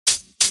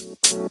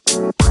Hello,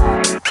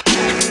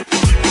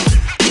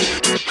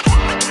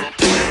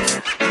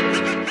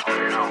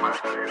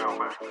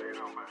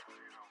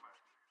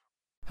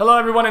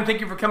 everyone, and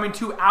thank you for coming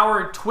to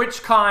our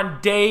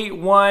TwitchCon Day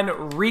 1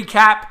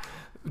 recap.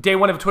 Day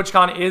 1 of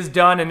TwitchCon is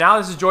done, and now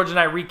this is George and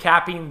I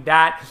recapping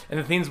that and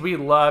the things we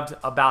loved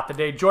about the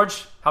day.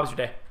 George, how was your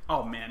day?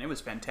 Oh, man, it was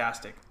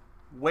fantastic.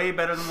 Way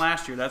better than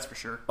last year, that's for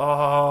sure.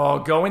 Oh,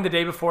 going the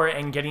day before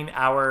and getting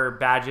our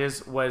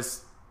badges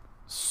was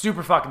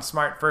super fucking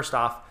smart, first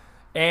off.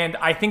 And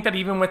I think that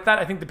even with that,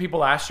 I think the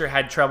people last year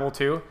had trouble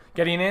too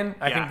getting in.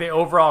 I think they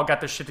overall got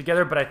their shit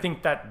together, but I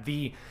think that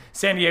the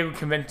San Diego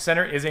Convention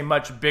Center is a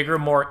much bigger,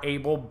 more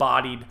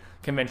able-bodied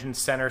convention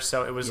center,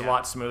 so it was a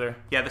lot smoother.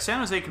 Yeah, the San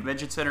Jose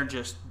Convention Center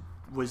just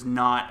was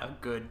not a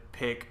good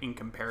pick in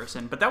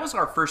comparison. But that was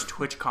our first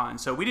TwitchCon,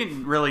 so we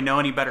didn't really know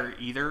any better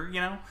either,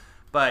 you know?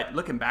 But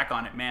looking back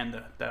on it, man,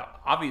 the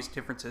obvious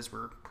differences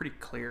were pretty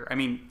clear. I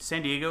mean,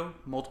 San Diego,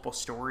 multiple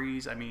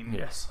stories. I mean,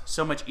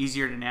 so much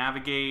easier to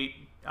navigate.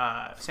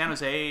 San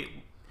Jose,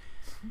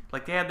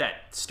 like, they had that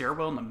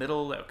stairwell in the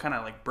middle that kind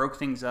of like broke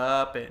things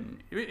up,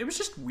 and it was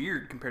just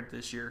weird compared to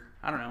this year.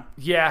 I don't know.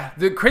 Yeah,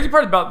 the crazy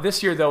part about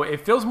this year, though,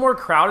 it feels more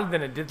crowded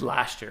than it did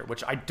last year,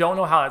 which I don't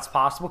know how that's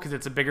possible because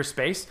it's a bigger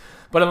space.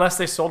 But unless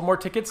they sold more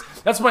tickets,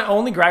 that's my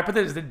only gripe with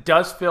it, is it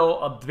does feel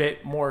a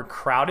bit more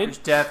crowded.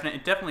 It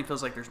definitely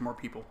feels like there's more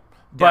people.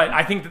 But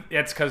I think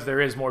it's because there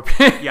is more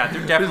people. Yeah,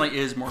 there definitely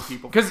is more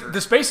people. Because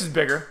the space is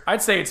bigger.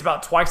 I'd say it's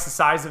about twice the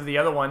size of the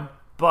other one.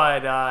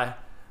 But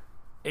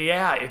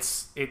yeah,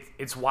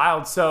 it's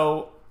wild.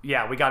 So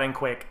yeah, we got in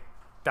quick.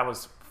 That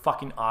was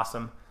fucking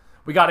awesome.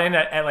 We got in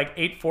at like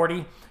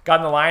 8:40, got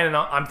in the line, and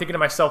I'm thinking to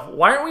myself,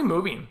 why aren't we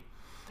moving?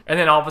 And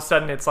then all of a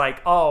sudden it's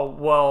like, oh,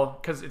 well,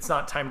 because it's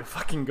not time to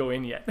fucking go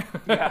in yet.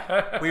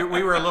 Yeah, we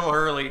were a little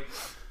early.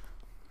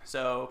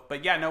 So,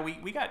 but yeah, no,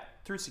 we got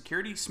through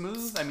security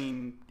smooth. I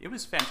mean, it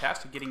was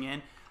fantastic getting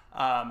in.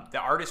 The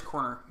artist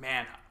corner,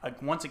 man,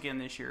 once again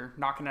this year,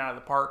 knocking it out of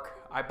the park.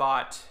 I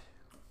bought,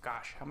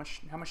 gosh, how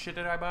much shit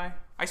did I buy?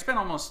 I spent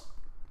almost,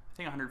 I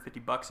think,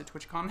 $150 at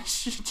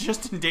TwitchCon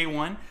just in day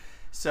one.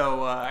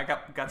 So I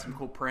got some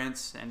cool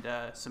prints and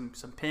some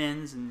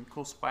pins and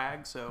cool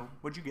swag. So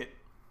what'd you get?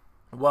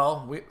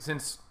 Well,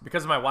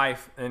 because of my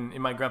wife and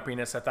in my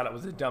grumpiness, I thought it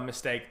was a dumb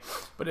mistake,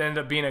 but it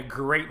ended up being a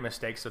great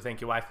mistake. So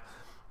thank you, wife.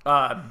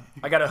 I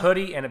got a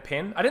hoodie and a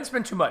pin. I didn't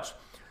spend too much.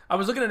 I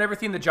was looking at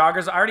everything. The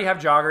joggers. I already have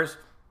joggers.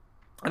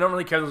 I don't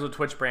really care. There's a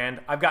Twitch brand.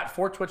 I've got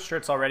 4 Twitch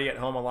shirts already at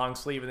home, a long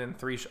sleeve, and then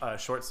 3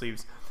 short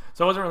sleeves.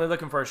 So I wasn't really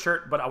looking for a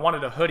shirt, but I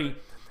wanted a hoodie,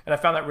 and I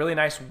found that really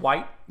nice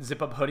white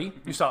zip-up hoodie.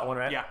 You saw that one,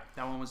 right? Yeah,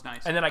 that one was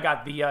nice. And then I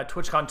got the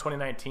TwitchCon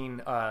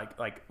 2019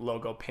 like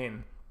logo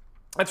pin.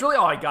 That's really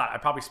all I got. I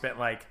probably spent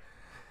like,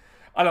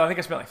 I don't know, I think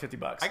I spent like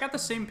 $50. I got the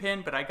same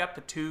pin, but I got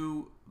the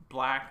 2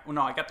 black. Well,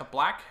 no, I got the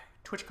black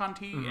TwitchCon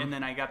tee, and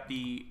then I got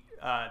the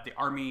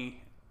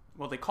army.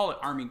 Well, they call it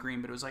army green,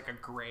 but it was like a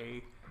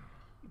gray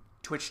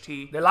Twitch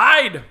tee. They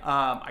lied.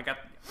 I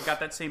got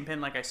that same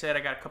pin, like I said. I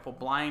got a couple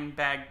blind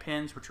bag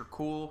pins, which are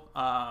cool.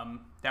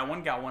 That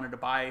one gal wanted to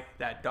buy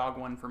that dog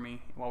one for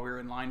me while we were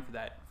in line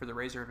for the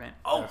Razer event.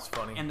 Oh, that's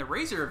funny. And the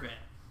Razer event.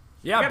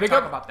 Yeah, big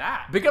up about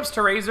that. Big ups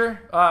to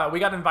Razer. We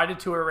got invited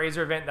to a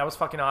Razer event. That was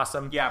fucking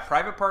awesome. Yeah,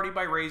 private party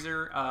by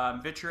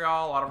Razer.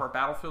 Vitriol, a lot of our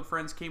Battlefield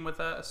friends came with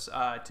us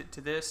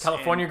to this.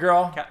 California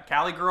girl.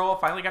 Cali girl.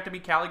 Finally got to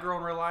meet Cali girl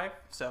in real life.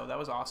 So that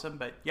was awesome.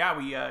 But yeah,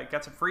 we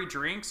got some free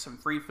drinks, some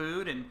free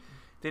food, and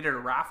they did a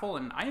raffle.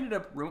 And I ended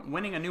up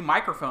winning a new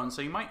microphone.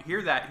 So you might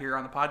hear that here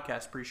on the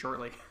podcast pretty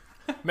shortly.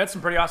 Met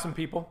some pretty awesome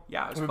people.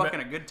 Yeah, it was fucking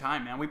a good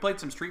time, man. We played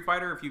some Street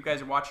Fighter. If you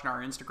guys are watching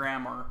our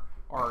Instagram or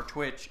our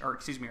Twitch, or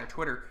excuse me, our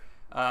Twitter,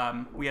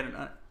 we had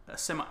an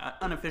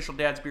unofficial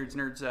Dad's Beards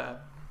Nerds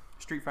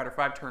Street Fighter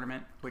 5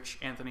 tournament, which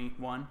Anthony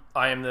won.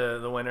 I am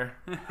the winner.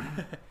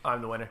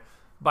 I'm the winner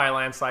by a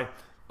landslide.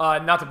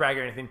 Not to brag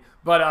or anything,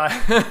 but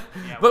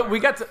but we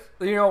got to,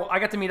 I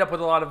got to meet up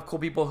with a lot of cool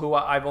people who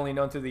I've only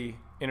known through the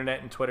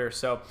internet and Twitter.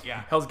 So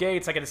yeah, Hell's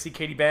Gates. I got to see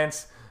Katie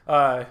Bence.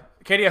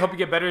 Katie, I hope you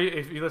get better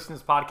if you listen to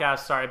this podcast.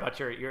 Sorry about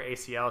your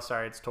ACL.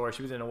 Sorry, it's tore.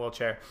 She was in a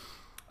wheelchair.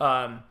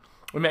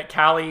 We met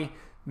Callie.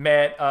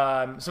 Met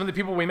some of the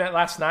people we met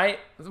last night.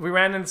 We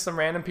ran into some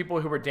random people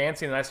who were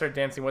dancing, and I started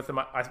dancing with them.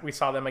 We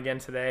saw them again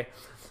today.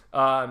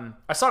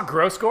 I saw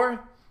Groscore.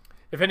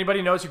 If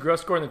anybody knows who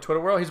Groscore in the Twitter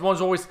world, he's one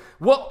who's always,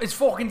 "What? It's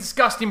fucking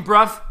disgusting,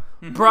 bruv.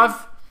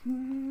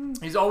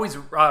 He's always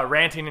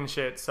ranting and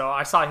shit. So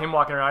I saw him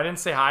walking around. I didn't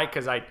say hi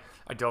because I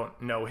don't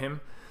know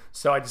him.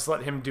 So I just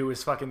let him do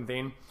his fucking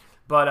thing.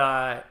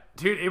 But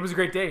dude, it was a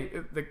great day.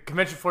 The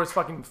convention floor is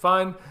fucking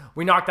fun.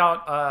 We knocked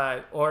out,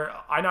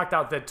 I knocked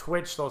out the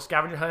Twitch little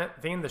scavenger hunt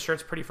thing. The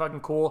shirt's pretty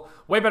fucking cool.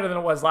 Way better than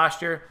it was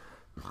last year.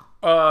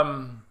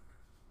 Yeah,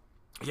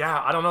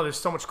 I don't know. There's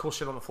so much cool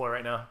shit on the floor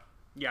right now.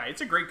 Yeah,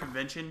 it's a great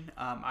convention.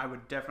 I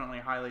would definitely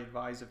highly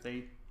advise if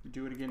they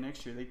do it again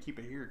next year, they keep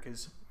it here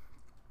because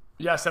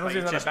yeah, San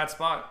Jose's not a bad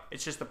spot.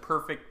 It's just the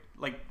perfect,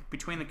 like,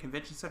 between the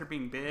convention center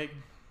being big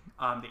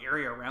The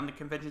area around the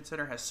convention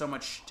center has so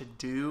much to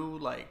do.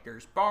 Like,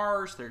 there's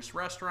bars, there's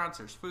restaurants,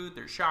 there's food,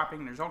 there's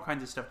shopping, there's all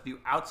kinds of stuff to do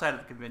outside of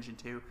the convention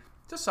too.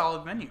 It's a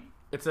solid venue.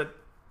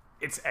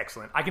 It's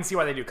excellent. I can see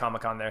why they do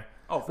Comic-Con there.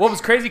 Oh, well, it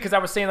was crazy because I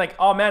was saying like,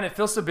 oh man, it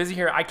feels so busy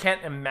here. I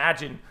can't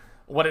imagine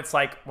what it's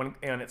like when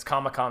it's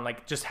Comic-Con,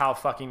 like just how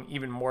fucking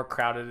even more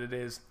crowded it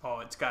is. Oh,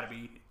 it's gotta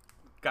be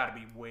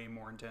way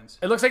more intense.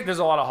 It looks like there's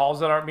a lot of halls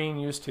that aren't being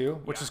used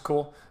too, which is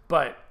cool.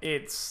 But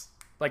it's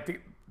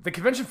like the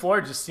convention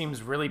floor just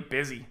seems really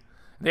busy.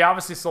 They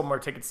obviously sold more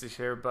tickets this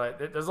year, but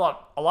there's a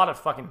lot of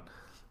fucking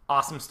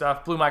awesome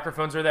stuff. Blue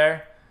microphones are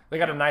there. They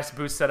got a nice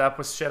booth set up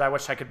with shit I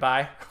wish I could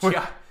buy.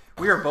 Yeah.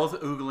 We are both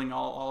oogling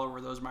all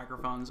over those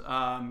microphones.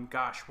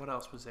 Gosh, what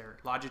else was there?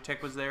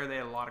 Logitech was there. They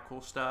had a lot of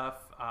cool stuff.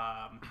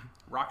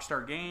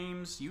 Rockstar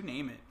Games, you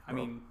name it. I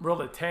mean,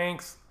 World of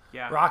Tanks,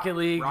 yeah, Rocket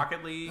League,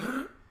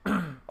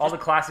 all the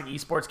classic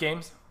esports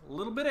games. A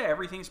little bit of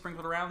everything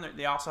sprinkled around.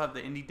 They also have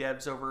the indie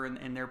devs over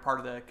and they're part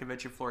of the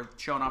convention floor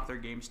showing off their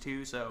games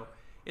too. So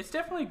it's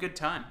definitely a good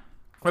time.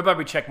 What about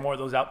we check more of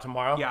those out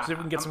tomorrow? Yeah, See if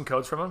we can get some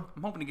codes from them.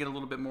 I'm hoping to get a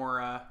little bit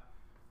more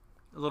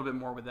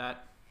with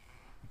that.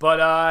 But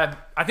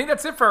I think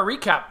that's it for our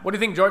recap. What do you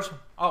think, George?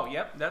 Oh,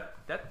 yep.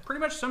 That pretty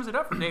much sums it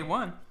up for day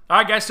one. All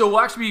right, guys. So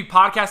we'll actually be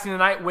podcasting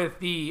tonight with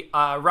the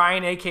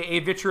Ryan, a.k.a.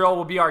 Vitriol,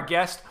 will be our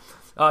guest.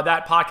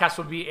 That podcast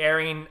will be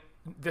airing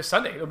this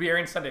Sunday. It'll be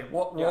airing Sunday.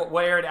 We'll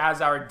air it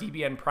as our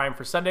DBN Prime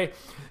for Sunday.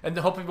 And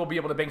then hopefully we'll be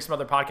able to bank some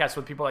other podcasts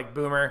with people like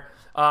Boomer.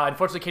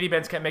 Unfortunately, Katie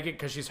Benz can't make it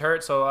because she's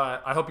hurt. So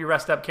I hope you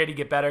rest up, Katie,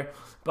 get better.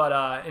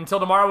 But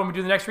until tomorrow when we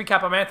do the next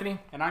recap, I'm Anthony.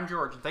 And I'm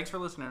George. Thanks for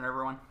listening,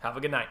 everyone. Have a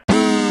good night.